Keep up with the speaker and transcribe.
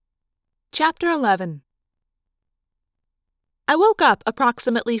Chapter 11. I woke up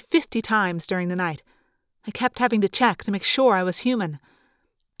approximately 50 times during the night. I kept having to check to make sure I was human.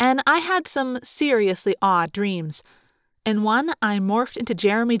 And I had some seriously odd dreams. In one, I morphed into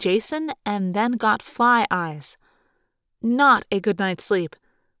Jeremy Jason and then got fly eyes. Not a good night's sleep.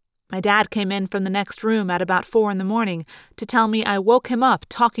 My dad came in from the next room at about 4 a.m. to tell me I woke him up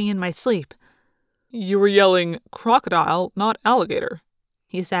talking in my sleep. "You were yelling, 'crocodile, not alligator,'"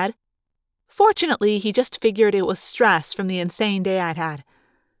 he said. Fortunately, he just figured it was stress from the insane day I'd had.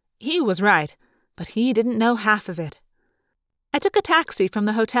 He was right, but he didn't know half of it. I took a taxi from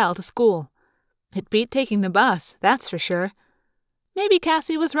the hotel to school. It beat taking the bus, that's for sure. Maybe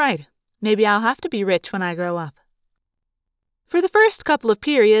Cassie was right. Maybe I'll have to be rich when I grow up. For the first couple of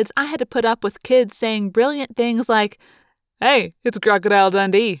periods, I had to put up with kids saying brilliant things like, "Hey, it's Crocodile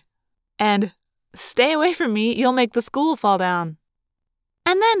Dundee," and "Stay away from me, you'll make the school fall down."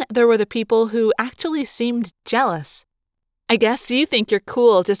 And then there were the people who actually seemed jealous. "I guess you think you're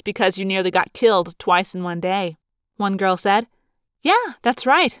cool just because you nearly got killed twice in one day," one girl said. "Yeah, that's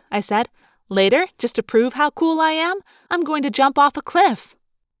right," I said. "Later, just to prove how cool I am, I'm going to jump off a cliff."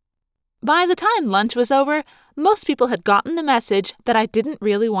 By the time lunch was over, most people had gotten the message that I didn't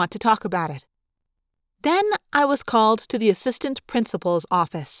really want to talk about it. Then I was called to the assistant principal's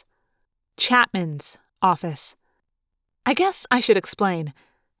office. Chapman's office. I guess I should explain.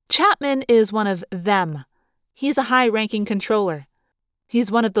 Chapman is one of them. He's a high-ranking controller. He's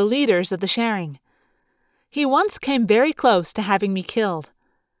one of the leaders of the sharing. He once came very close to having me killed.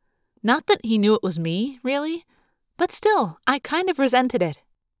 Not that he knew it was me, really, but still, I kind of resented it.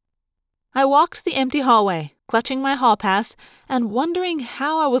 I walked the empty hallway, clutching my hall pass and wondering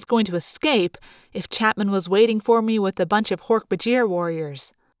how I was going to escape if Chapman was waiting for me with a bunch of Hork-Bajir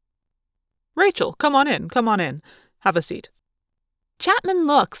warriors. "Rachel, come on in. Have a seat." Chapman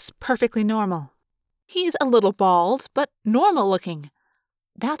looks perfectly normal. He's a little bald, but normal-looking.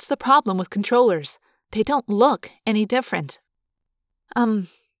 That's the problem with controllers. They don't look any different.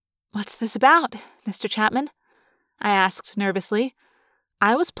 What's this about, Mr. Chapman?" I asked nervously.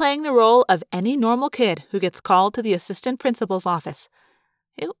 I was playing the role of any normal kid who gets called to the assistant principal's office.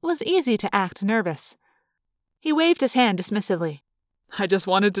 It was easy to act nervous. He waved his hand dismissively. "I just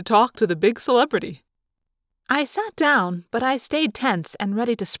wanted to talk to the big celebrity." I sat down, but I stayed tense and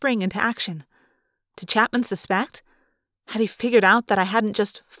ready to spring into action. Did Chapman suspect? Had he figured out that I hadn't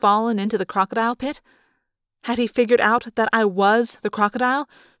just fallen into the crocodile pit? Had he figured out that I was the crocodile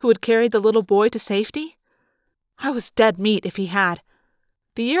who had carried the little boy to safety? I was dead meat if he had.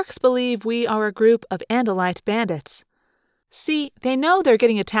 The Yeerks believe we are a group of Andalite bandits. See, they know they're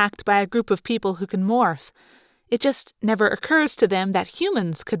getting attacked by a group of people who can morph. It just never occurs to them that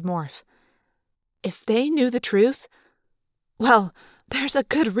humans could morph. If they knew the truth, well, there's a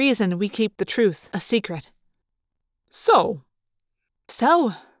good reason we keep the truth a secret. So,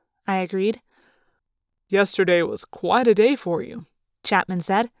 I agreed. "Yesterday was quite a day for you," Chapman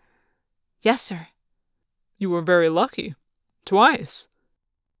said. "Yes, sir." "You were very lucky. Twice."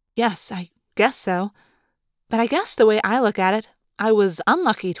 "Yes, I guess so. But I guess the way I look at it, I was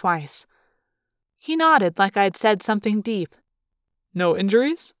unlucky twice." He nodded like I'd said something deep. "No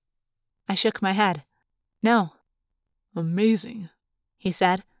injuries?" I shook my head. "No." "Amazing," he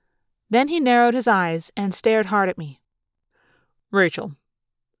said. Then he narrowed his eyes and stared hard at me. "Rachel,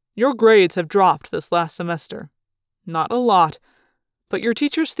 your grades have dropped this last semester. Not a lot, but your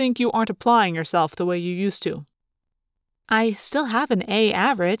teachers think you aren't applying yourself the way you used to." "I still have an A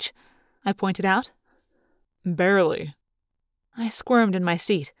average," I pointed out. "Barely." I squirmed in my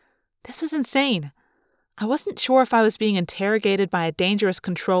seat. This was insane. I wasn't sure if I was being interrogated by a dangerous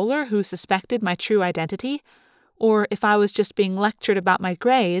controller who suspected my true identity, or if I was just being lectured about my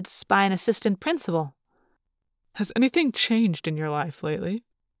grades by an assistant principal. "Has anything changed in your life lately?"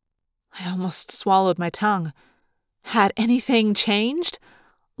 I almost swallowed my tongue. Had anything changed?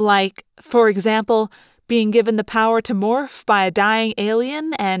 Like, for example, being given the power to morph by a dying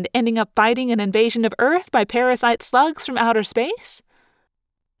alien and ending up fighting an invasion of Earth by parasite slugs from outer space?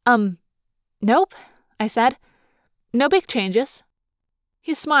 Nope, I said. "No big changes."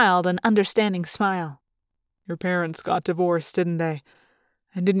 He smiled an understanding smile. "Your parents got divorced, didn't they?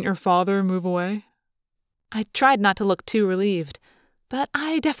 And didn't your father move away?" I tried not to look too relieved, but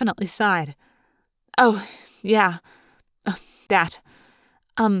I definitely sighed. "Oh, yeah. That.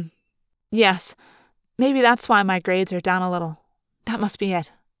 Yes. Maybe that's why my grades are down a little. That must be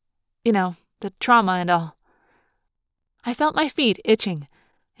it. You know, the trauma and all." I felt my feet itching.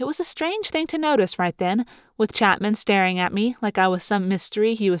 It was a strange thing to notice right then, with Chapman staring at me like I was some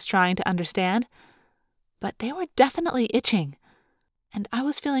mystery he was trying to understand. But they were definitely itching. and I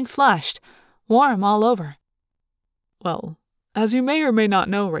was feeling flushed, warm all over. Well, as you may or may not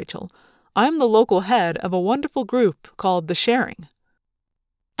know, Rachel, I'm the local head of a wonderful group called The Sharing.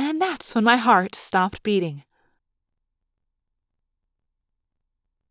 And that's when my heart stopped beating.